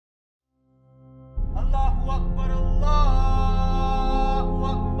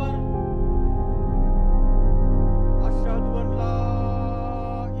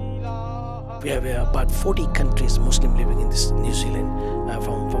We have about 40 countries Muslim living in this New Zealand,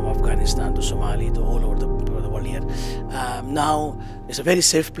 from Afghanistan to Somalia to all over the world here. Now it's a very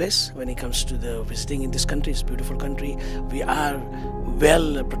safe place when it comes to the visiting in this country. It's a beautiful country. We are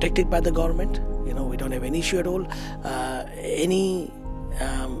well protected by the government. You know, we don't have any issue at all. Any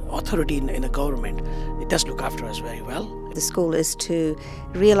authority in a government, it does look after us very well. The school is to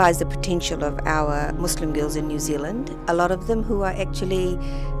realise the potential of our Muslim girls in New Zealand. A lot of them who are actually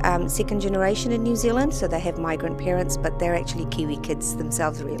second generation in New Zealand, so they have migrant parents, but they're actually Kiwi kids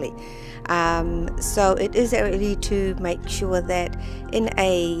themselves really. So it is really to make sure that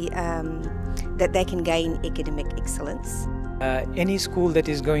that they can gain academic excellence. Any school that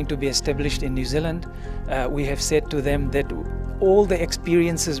is going to be established in New Zealand, we have said to them that all the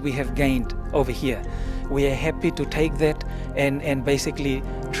experiences we have gained over here, we are happy to take that and basically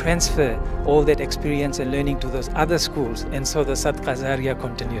transfer all that experience and learning to those other schools, and so the Sadqa Zaria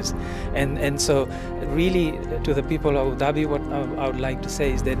continues. And so really to the people of Abu Dhabi, what I would like to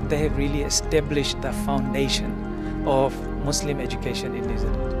say is that they have really established the foundation of Muslim education in New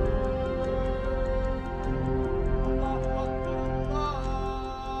Zealand.